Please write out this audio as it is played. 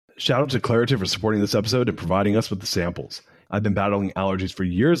Shout out to Claritin for supporting this episode and providing us with the samples. I've been battling allergies for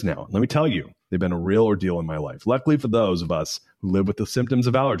years now. Let me tell you, they've been a real ordeal in my life. Luckily for those of us who live with the symptoms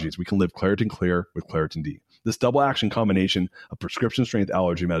of allergies, we can live Claritin Clear with Claritin D. This double action combination of prescription strength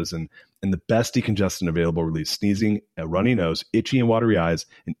allergy medicine and the best decongestant available relieves sneezing, a runny nose, itchy and watery eyes,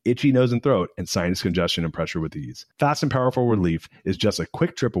 an itchy nose and throat, and sinus congestion and pressure with ease. Fast and powerful relief is just a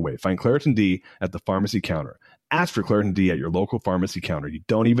quick trip away. Find Claritin D at the pharmacy counter. Ask for Claritin D at your local pharmacy counter. You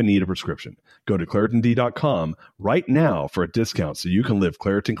don't even need a prescription. Go to ClaritinD.com right now for a discount so you can live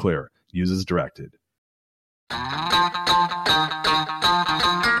Claritin Clear. Use as directed.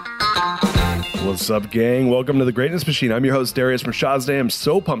 What's up, gang? Welcome to The Greatness Machine. I'm your host, Darius. I'm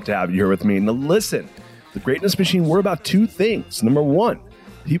so pumped to have you here with me. Now listen, The Greatness Machine, we're about two things. Number one,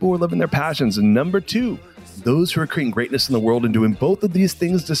 people who are living their passions. And number two, those who are creating greatness in the world and doing both of these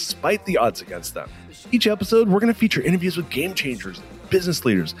things despite the odds against them. Each episode, we're going to feature interviews with game changers, business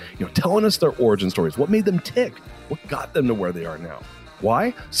leaders, telling us their origin stories, what made them tick, what got them to where they are now.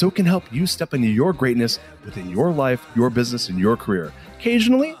 Why? So it can help you step into your greatness within your life, your business, and your career.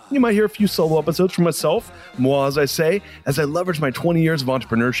 Occasionally, you might hear a few solo episodes from myself, moi as I say, as I leverage my 20 years of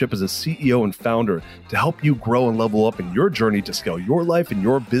entrepreneurship as a CEO and founder to help you grow and level up in your journey to scale your life and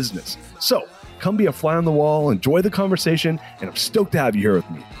your business. So come be a fly on the wall, enjoy the conversation, and I'm stoked to have you here with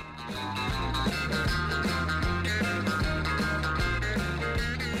me.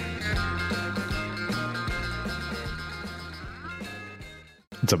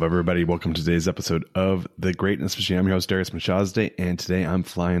 What's up, everybody? Welcome to today's episode of The Greatness Machine. I'm your host, Darius, and today I'm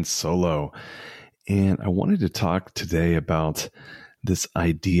flying solo. And I wanted to talk today about this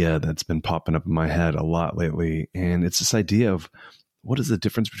idea that's been popping up in my head a lot lately. And it's this idea of what is the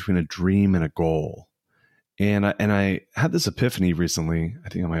difference between a dream and a goal? And I had this epiphany recently. I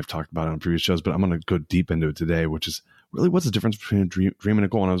think I might have talked about it on previous shows, but I'm going to go deep into it today, which is really what's the difference between a dream and a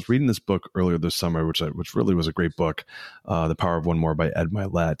goal. And I was reading this book earlier this summer, which really was a great book, The Power of One More by Ed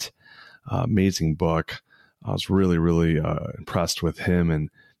Milet. Amazing book. I was really, really impressed with him and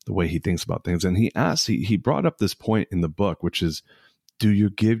the way he thinks about things. And he brought up this point in the book, which is, do you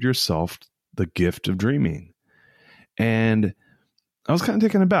give yourself the gift of dreaming? And I was kind of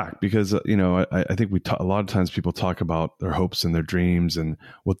taken aback because, I think a lot of times people talk about their hopes and their dreams and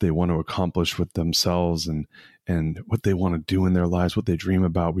what they want to accomplish with themselves and what they want to do in their lives, what they dream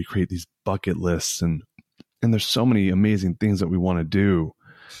about. We create these bucket lists and there's so many amazing things that we want to do,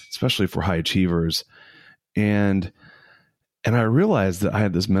 especially for high achievers. And I realized that I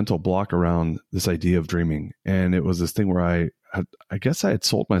had this mental block around this idea of dreaming. And it was this thing where I guess I had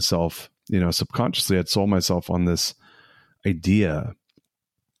sold myself, subconsciously I'd sold myself on this idea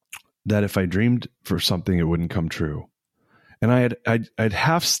that if I dreamed for something, it wouldn't come true. And I'd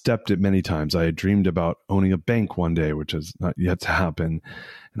half stepped it many times. I had dreamed about owning a bank one day, which has not yet to happen.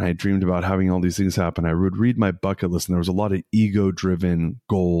 And I had dreamed about having all these things happen. I would read my bucket list and there was a lot of ego-driven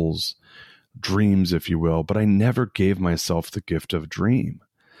goals, dreams, if you will, but I never gave myself the gift of dream.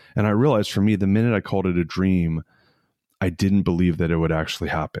 And I realized for me, the minute I called it a dream, I didn't believe that it would actually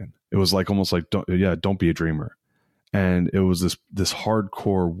happen. It was almost like, don't be a dreamer. And it was this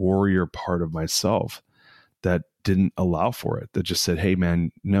hardcore warrior part of myself that didn't allow for it, that just said, hey,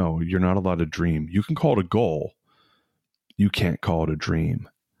 man, no, you're not allowed to dream. You can call it a goal. You can't call it a dream.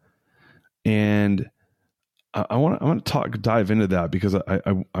 And I want to dive into that because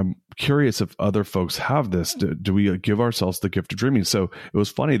I'm curious if other folks have this. Do we give ourselves the gift of dreaming? So it was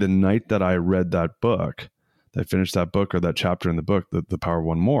funny, the night that I read that book, that I finished that book or that chapter in the book, The Power of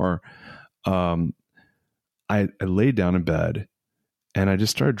One More, I laid down in bed and I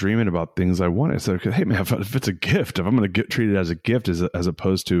just started dreaming about things I wanted. I said, okay, hey man, if it's a gift, if I'm going to treat it as a gift as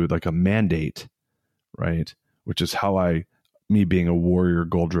opposed to like a mandate, right? Which is how me being a warrior,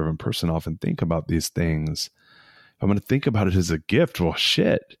 goal-driven person, often think about these things. If I'm going to think about it as a gift, well,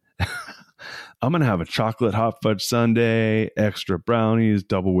 shit. I'm going to have a chocolate hot fudge sundae, extra brownies,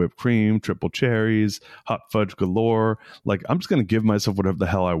 double whipped cream, triple cherries, hot fudge galore. Like I'm just going to give myself whatever the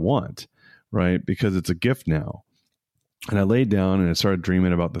hell I want. Right? Because it's a gift now. And I laid down and I started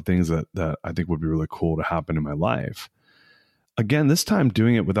dreaming about the things that I think would be really cool to happen in my life. Again, this time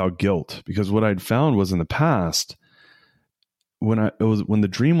doing it without guilt, because what I'd found was in the past, when the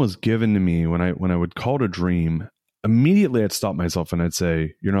dream was given to me, when I would call it a dream, immediately I'd stop myself and I'd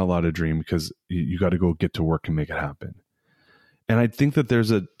say, you're not allowed to dream because you got to go get to work and make it happen. And I think that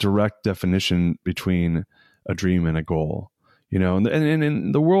there's a direct definition between a dream and a goal. And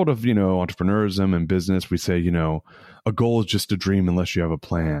in the world of, entrepreneurism and business, we say, a goal is just a dream unless you have a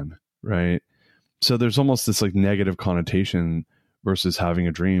plan, right? So there's almost this like negative connotation versus having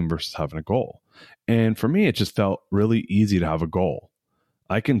a dream versus having a goal. And for me, it just felt really easy to have a goal.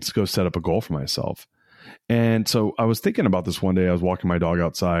 I can go set up a goal for myself. And so I was thinking about this one day. I was walking my dog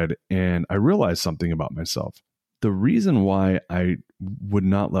outside and I realized something about myself. The reason why I would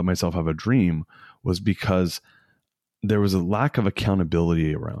not let myself have a dream was because there was a lack of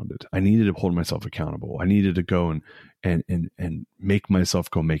accountability around it. I needed to hold myself accountable. I needed to go and make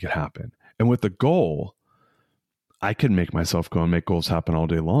myself go make it happen. And with the goal, I can make myself go and make goals happen all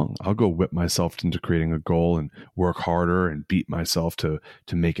day long. I'll go whip myself into creating a goal and work harder and beat myself to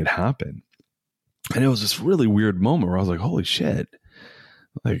make it happen. And it was this really weird moment where I was like, holy shit.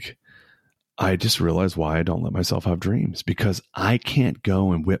 Like, I just realized why I don't let myself have dreams, because I can't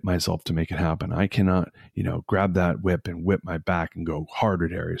go and whip myself to make it happen. I cannot, grab that whip and whip my back and go harder,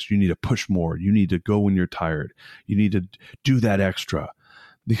 Darius. You need to push more. You need to go when you're tired. You need to do that extra,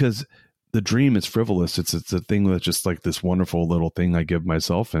 because the dream is frivolous. It's a thing that's just like this wonderful little thing I give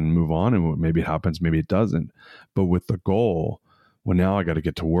myself and move on. And maybe it happens, maybe it doesn't. But with the goal, well, now I got to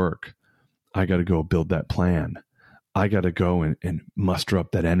get to work. I got to go build that plan. I got to go and muster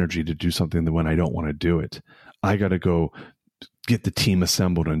up that energy to do something that when I don't want to do it. I got to go get the team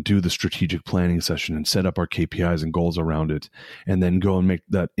assembled and do the strategic planning session and set up our KPIs and goals around it. And then go and make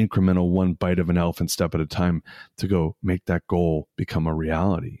that incremental one bite of an elephant step at a time to go make that goal become a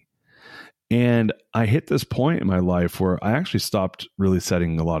reality. And I hit this point in my life where I actually stopped really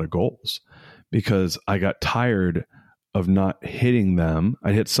setting a lot of goals because I got tired of not hitting them.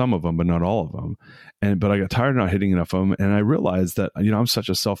 I hit some of them, but not all of them. But I got tired of not hitting enough of them. And I realized that, I'm such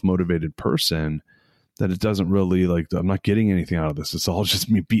a self-motivated person that it doesn't really I'm not getting anything out of this. It's all just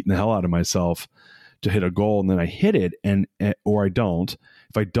me beating the hell out of myself to hit a goal. And then I hit it or I don't.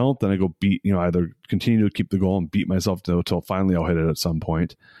 If I don't, then I go either continue to keep the goal and beat myself until finally I'll hit it at some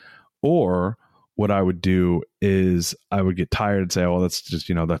point. Or what I would do is I would get tired and say, oh, that's just,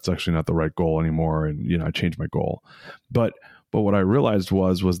 that's actually not the right goal anymore. And, I changed my goal. But what I realized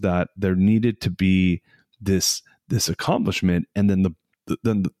was that there needed to be this accomplishment, and then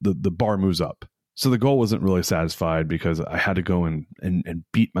the bar moves up. So the goal wasn't really satisfied because I had to go and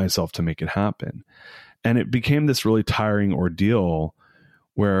beat myself to make it happen. And it became this really tiring ordeal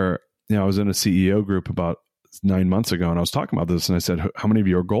where, I was in a CEO group about 9 months ago, and I was talking about this, and I said, how many of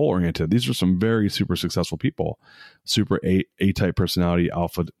you are goal oriented? These are some very super successful people, super A-type personality,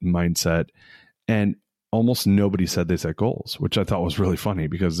 alpha mindset. And almost nobody said they set goals, which I thought was really funny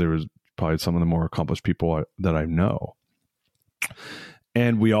because there was probably some of the more accomplished people that I know.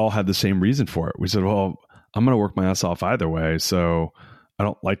 And we all had the same reason for it. We said, well, I'm going to work my ass off either way. So I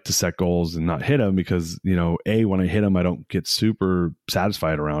don't like to set goals and not hit them because, A, when I hit them, I don't get super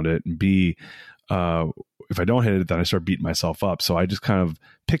satisfied around it. And B, if I don't hit it, then I start beating myself up. So I just kind of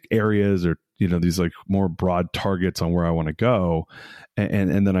pick areas or, these more broad targets on where I want to go.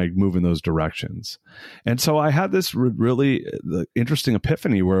 And then I move in those directions. And so I had this really interesting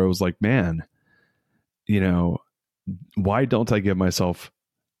epiphany where I was like, man, why don't I give myself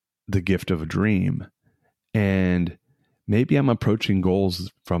the gift of a dream? And maybe I'm approaching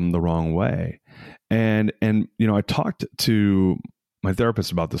goals from the wrong way. And I talked to my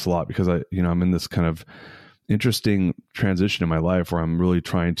therapist about this a lot because I'm in this kind of interesting transition in my life where I'm really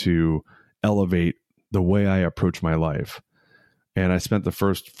trying to elevate the way I approach my life. And I spent the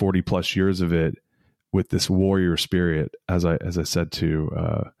first 40 plus years of it with this warrior spirit. As I said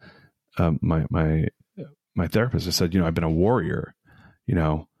to my therapist, I said, I've been a warrior,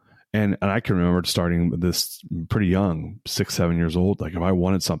 and I can remember starting this pretty young, 6-7 years old. Like if I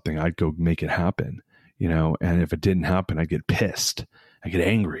wanted something, I'd go make it happen, and if it didn't happen, I'd get pissed. I get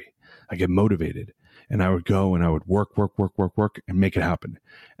angry. I get motivated. And I would go and I would work and make it happen.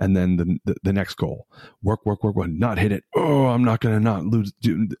 And then the next goal, work, not hit it. Oh, I'm not going to not lose.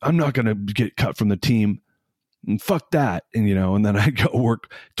 Dude, I'm not going to get cut from the team. And fuck that. And, and then I go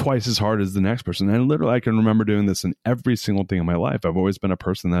work twice as hard as the next person. And literally I can remember doing this in every single thing in my life. I've always been a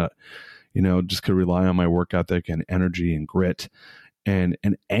person that, just could rely on my work ethic and energy and grit and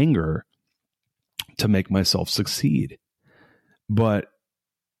anger to make myself succeed. But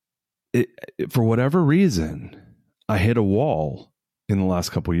for whatever reason, I hit a wall in the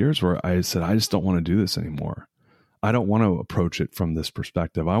last couple of years where I said, I just don't want to do this anymore. I don't want to approach it from this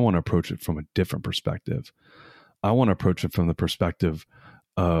perspective. I want to approach it from a different perspective. I want to approach it from the perspective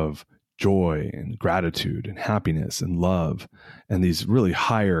of joy and gratitude and happiness and love and these really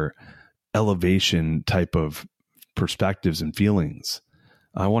higher elevation type of perspectives and feelings.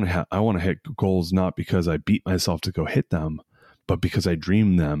 I want to hit goals not because I beat myself to go hit them, but because I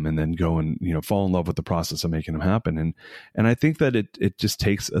dream them and then go and, fall in love with the process of making them happen. And I think that it just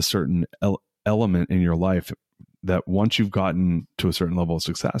takes a certain element in your life that once you've gotten to a certain level of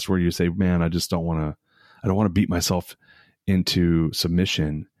success where you say, man, I don't want to beat myself into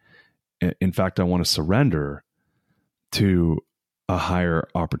submission. In fact, I want to surrender to a higher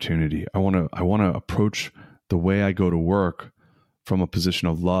opportunity. I want to approach the way I go to work from a position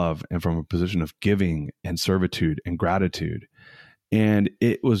of love and from a position of giving and servitude and gratitude. And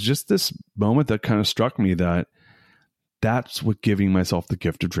it was just this moment that kind of struck me that that's what giving myself the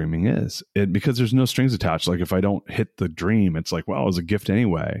gift of dreaming is. Because there's no strings attached. Like if I don't hit the dream, it's like, well, it was a gift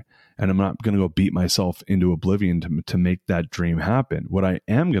anyway. And I'm not going to go beat myself into oblivion to make that dream happen. What I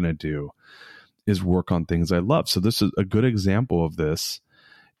am going to do is work on things I love. So this is a good example of this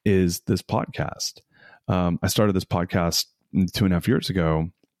is this podcast. I started this podcast 2.5 years ago.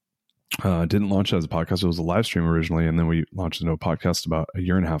 Didn't launch it as a podcast. It was a live stream originally. And then we launched into a podcast about 1.5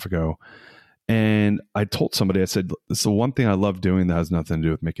 years ago. And I told somebody, I said, this is the one thing I love doing that has nothing to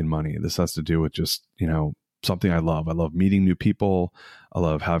do with making money. This has to do with just, something I love. I love meeting new people. I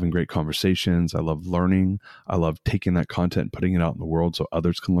love having great conversations. I love learning. I love taking that content and putting it out in the world so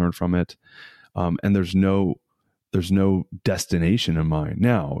others can learn from it. And there's no destination in mind.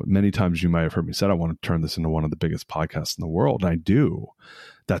 Now, many times you might have heard me say, I want to turn this into one of the biggest podcasts in the world. And I do.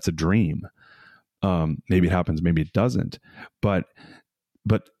 That's a dream. Maybe it happens, maybe it doesn't. But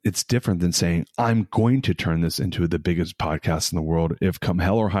it's different than saying, I'm going to turn this into the biggest podcast in the world. If come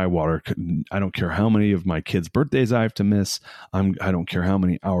hell or high water, I don't care how many of my kids' birthdays I have to miss. I don't care how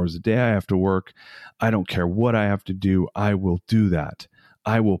many hours a day I have to work. I don't care what I have to do. I will do that.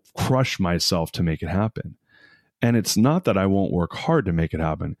 I will crush myself to make it happen. And it's not that I won't work hard to make it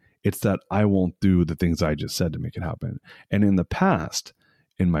happen. It's that I won't do the things I just said to make it happen. And in the past,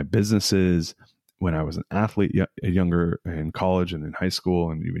 in my businesses, when I was an athlete, younger in college and in high school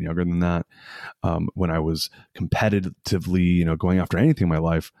and even younger than that, when I was competitively, going after anything in my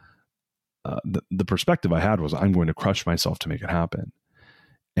life, the perspective I had was I'm going to crush myself to make it happen.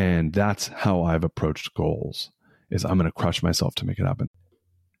 And that's how I've approached goals, is I'm going to crush myself to make it happen.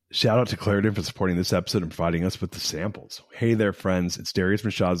 Shout out to Claritin for supporting this episode and providing us with the samples. Hey there, friends. It's Darius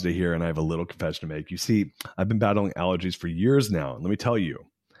from Shazda here, and I have a little confession to make. You see, I've been battling allergies for years now, and let me tell you,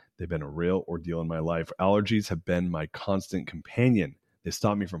 they've been a real ordeal in my life. Allergies have been my constant companion. They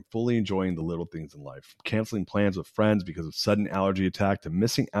stop me from fully enjoying the little things in life, from canceling plans with friends because of sudden allergy attack to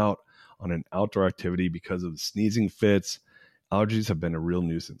missing out on an outdoor activity because of the sneezing fits. Allergies have been a real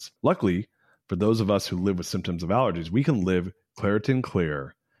nuisance. Luckily, for those of us who live with symptoms of allergies, we can live Claritin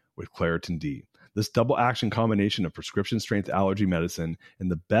Clear with Claritin D. This double action combination of prescription strength allergy medicine and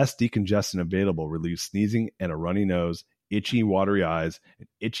the best decongestant available relieves sneezing and a runny nose, itchy, watery eyes, an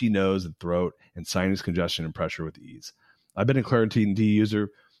itchy nose and throat, and sinus congestion and pressure with ease. I've been a Claritin D user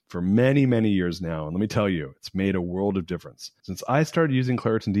for many, many years now, and let me tell you, it's made a world of difference. Since I started using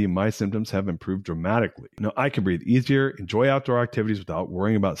Claritin D, my symptoms have improved dramatically. Now, I can breathe easier, enjoy outdoor activities without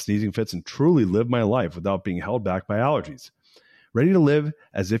worrying about sneezing fits, and truly live my life without being held back by allergies. Ready to live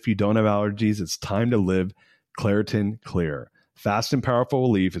as if you don't have allergies? It's time to live Claritin Clear. Fast and powerful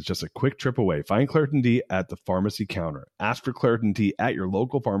relief is just a quick trip away. Find Claritin D at the pharmacy counter. Ask for Claritin D at your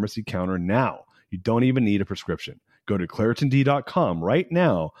local pharmacy counter now. You don't even need a prescription. Go to ClaritinD.com right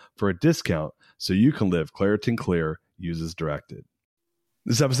now for a discount so you can live Claritin Clear. Use as directed.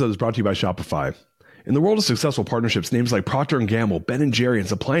 This episode is brought to you by Shopify. In the world of successful partnerships, names like Procter & Gamble, Ben & Jerry, and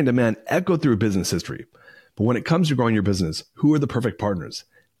Supply and Demand echo through business history. But when it comes to growing your business, who are the perfect partners?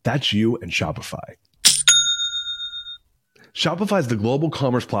 That's you and Shopify. Shopify is the global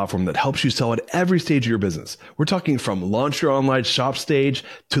commerce platform that helps you sell at every stage of your business. We're talking from launch your online shop stage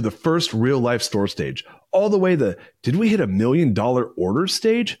to the first real life store stage, all the way to, did we hit $1 million order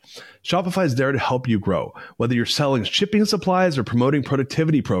stage? Shopify is there to help you grow. Whether you're selling shipping supplies or promoting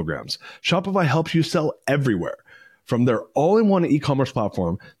productivity programs, Shopify helps you sell everywhere. From their all-in-one e-commerce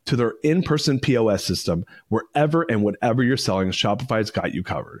platform to their in-person POS system, wherever and whatever you're selling, Shopify's got you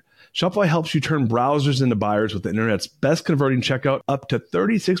covered. Shopify helps you turn browsers into buyers with the internet's best converting checkout, up to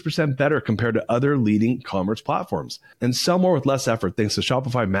 36% better compared to other leading commerce platforms. And sell more with less effort thanks to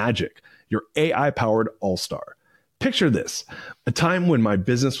Shopify Magic, your AI-powered all-star. Picture this, a time when my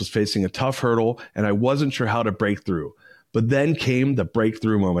business was facing a tough hurdle and I wasn't sure how to break through. But then came the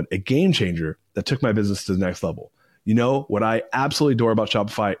breakthrough moment, a game changer that took my business to the next level. You know, what I absolutely adore about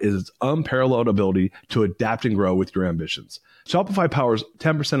Shopify is its unparalleled ability to adapt and grow with your ambitions. Shopify powers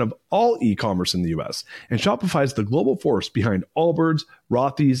 10% of all e-commerce in the US, and Shopify is the global force behind Allbirds,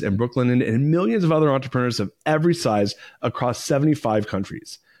 Rothy's, and Brooklinen, and millions of other entrepreneurs of every size across 75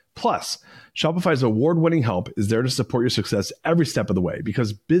 countries. Plus, Shopify's award-winning help is there to support your success every step of the way,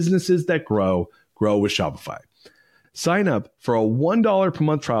 because businesses that grow with Shopify. Sign up for a $1 per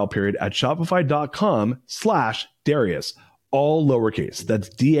month trial period at shopify.com/Darius, all lowercase. That's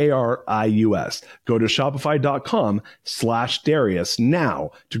Darius. Go to shopify.com/Darius now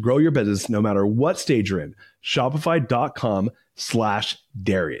to grow your business no matter what stage you're in.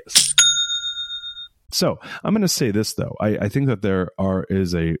 Shopify.com/Darius. So I'm going to say this, though. I think that there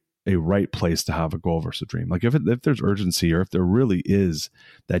is a right place to have a goal versus a dream. Like if there's urgency, or if there really is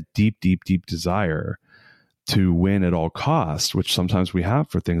that deep desire to win at all costs, which sometimes we have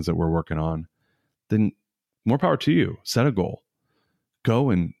for things that we're working on, then more power to you. Set a goal. Go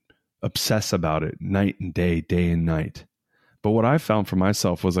and obsess about it night and day and night. But what I found for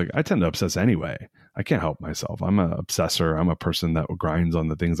myself was, like, I tend to obsess anyway. I can't help myself. I'm an obsessor. I'm a person that grinds on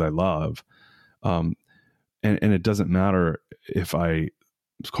the things I love. And it doesn't matter if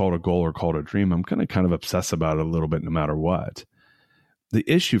it's called a goal or called a dream. I'm going to kind of obsess about it a little bit no matter what. The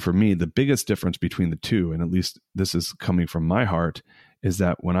issue for me, the biggest difference between the two, and at least this is coming from my heart, is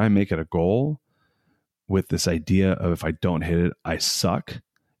that when I make it a goal with this idea of, if I don't hit it, I suck,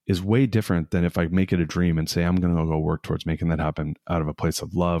 is way different than if I make it a dream and say, I'm going to go work towards making that happen out of a place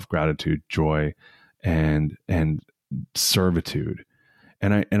of love, gratitude, joy, and servitude.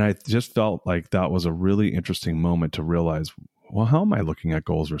 And I just felt like that was a really interesting moment to realize, well, how am I looking at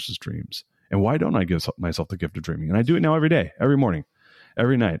goals versus dreams? And why don't I give myself the gift of dreaming? And I do it now every day, every morning,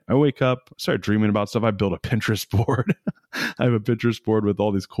 every night. I wake up, start dreaming about stuff. I build a Pinterest board. I have a Pinterest board with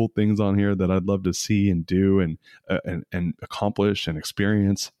all these cool things on here that I'd love to see and do and accomplish and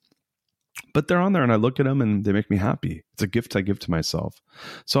experience. But they're on there and I look at them and they make me happy. It's a gift I give to myself.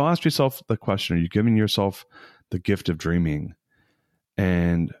 So ask yourself the question, are you giving yourself the gift of dreaming?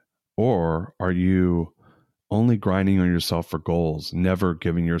 Or are you only grinding on yourself for goals, never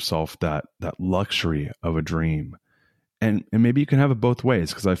giving yourself that luxury of a dream? And maybe you can have it both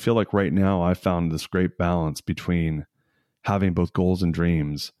ways, because I feel like right now I found this great balance between having both goals and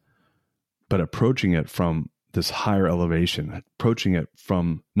dreams, but approaching it from this higher elevation, approaching it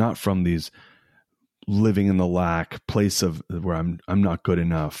from not from these living in the lack place of where I'm not good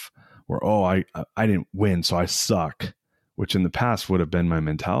enough, or, oh, I didn't win, so I suck, which in the past would have been my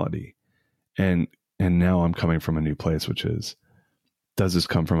mentality. And now I'm coming from a new place, which is, does this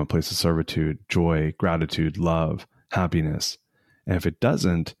come from a place of servitude, joy, gratitude, love, happiness? And if it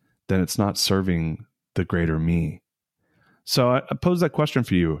doesn't, then it's not serving the greater me. So I pose that question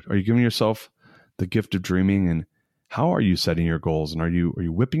for you. Are you giving yourself the gift of dreaming? And how are you setting your goals? And are you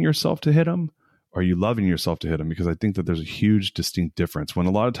whipping yourself to hit them? Or are you loving yourself to hit them? Because I think that there's a huge distinct difference. When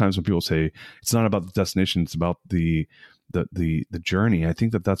a lot of times when people say it's not about the destination, it's about the journey, I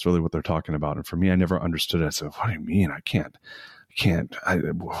think that that's really what they're talking about. And for me, I never understood it. I said, what do you mean? I can't,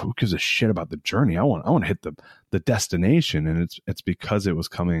 who gives a shit about the journey? I want to hit the destination. And it's because it was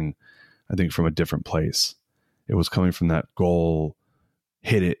coming, I think, from a different place. It was coming from that goal,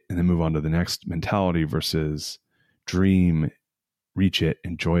 hit it, and then move on to the next mentality, versus dream, reach it,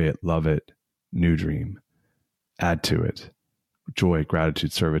 enjoy it, love it, new dream, add to it, joy,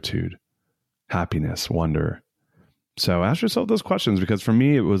 gratitude, servitude, happiness, wonder. So ask yourself those questions, because for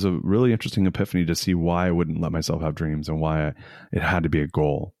me, it was a really interesting epiphany to see why I wouldn't let myself have dreams and why it had to be a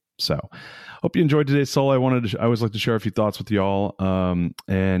goal. So hope you enjoyed today's solo. I always like to share a few thoughts with y'all.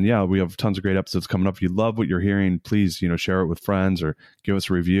 And yeah, we have tons of great episodes coming up. If you love what you're hearing, please, share it with friends or give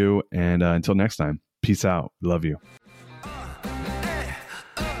us a review. And until next time, peace out. Love you.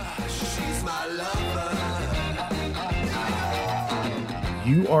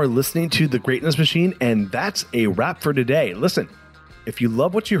 You are listening to The Greatness Machine, and that's a wrap for today. Listen, if you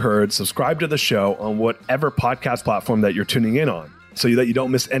love what you heard, subscribe to the show on whatever podcast platform that you're tuning in on, so that you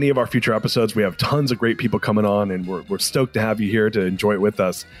don't miss any of our future episodes. We have tons of great people coming on, and we're stoked to have you here to enjoy it with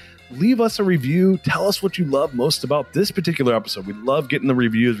us. Leave us a review. Tell us what you love most about this particular episode. We love getting the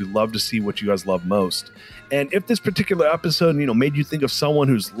reviews. We love to see what you guys love most. And if this particular episode, made you think of someone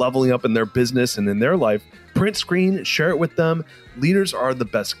who's leveling up in their business and in their life, print screen, share it with them. Leaders are the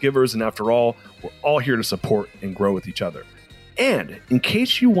best givers. And after all, we're all here to support and grow with each other. And in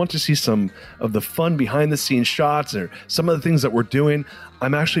case you want to see some of the fun behind the scenes shots or some of the things that we're doing,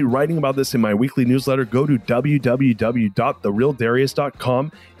 I'm actually writing about this in my weekly newsletter. Go to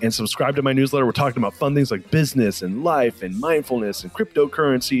www.therealdarius.com and subscribe to my newsletter. We're talking about fun things like business and life and mindfulness and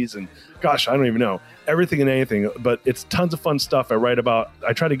cryptocurrencies and gosh, I don't even know, everything and anything, but it's tons of fun stuff I write about.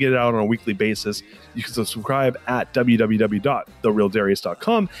 I try to get it out on a weekly basis. You can subscribe at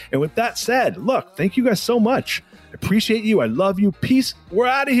www.therealdarius.com. And with that said, look, thank you guys so much. I appreciate you. I love you. Peace. We're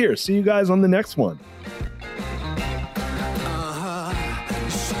out of here. See you guys on the next one.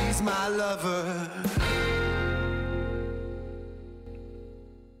 She's my lover.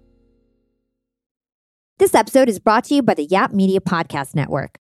 This episode is brought to you by the Yap Media Podcast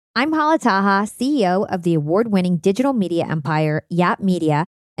Network. I'm Hala Taha, CEO of the award-winning digital media empire, Yap Media,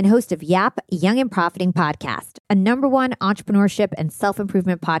 and host of Yap Young and Profiting Podcast, a #1 entrepreneurship and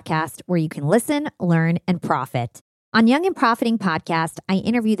self-improvement podcast where you can listen, learn, and profit. On Young and Profiting Podcast, I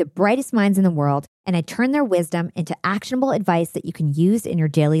interview the brightest minds in the world, and I turn their wisdom into actionable advice that you can use in your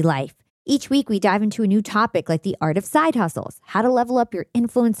daily life. Each week, we dive into a new topic like the art of side hustles, how to level up your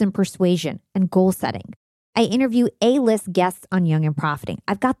influence and persuasion, and goal setting. I interview A-list guests on Young and Profiting.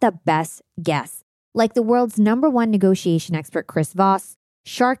 I've got the best guests, like the world's #1 negotiation expert, Chris Voss,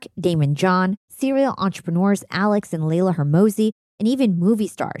 Shark Damon John, serial entrepreneurs Alex and Layla Hermosi, and even movie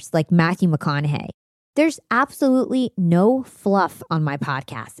stars like Matthew McConaughey. There's absolutely no fluff on my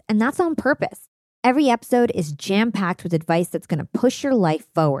podcast, and that's on purpose. Every episode is jam-packed with advice that's going to push your life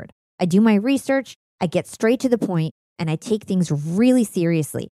forward. I do my research, I get straight to the point, and I take things really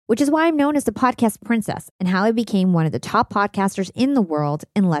seriously, which is why I'm known as the podcast princess and how I became one of the top podcasters in the world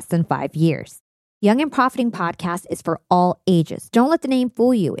in less than 5 years. Young and Profiting Podcast is for all ages. Don't let the name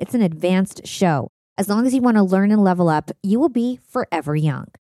fool you. It's an advanced show. As long as you want to learn and level up, you will be forever young.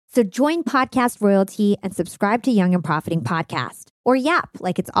 So join podcast royalty and subscribe to Young and Profiting Podcast, or Yap,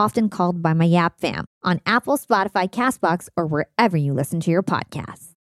 like it's often called by my Yap fam, on Apple, Spotify, CastBox, or wherever you listen to your podcasts.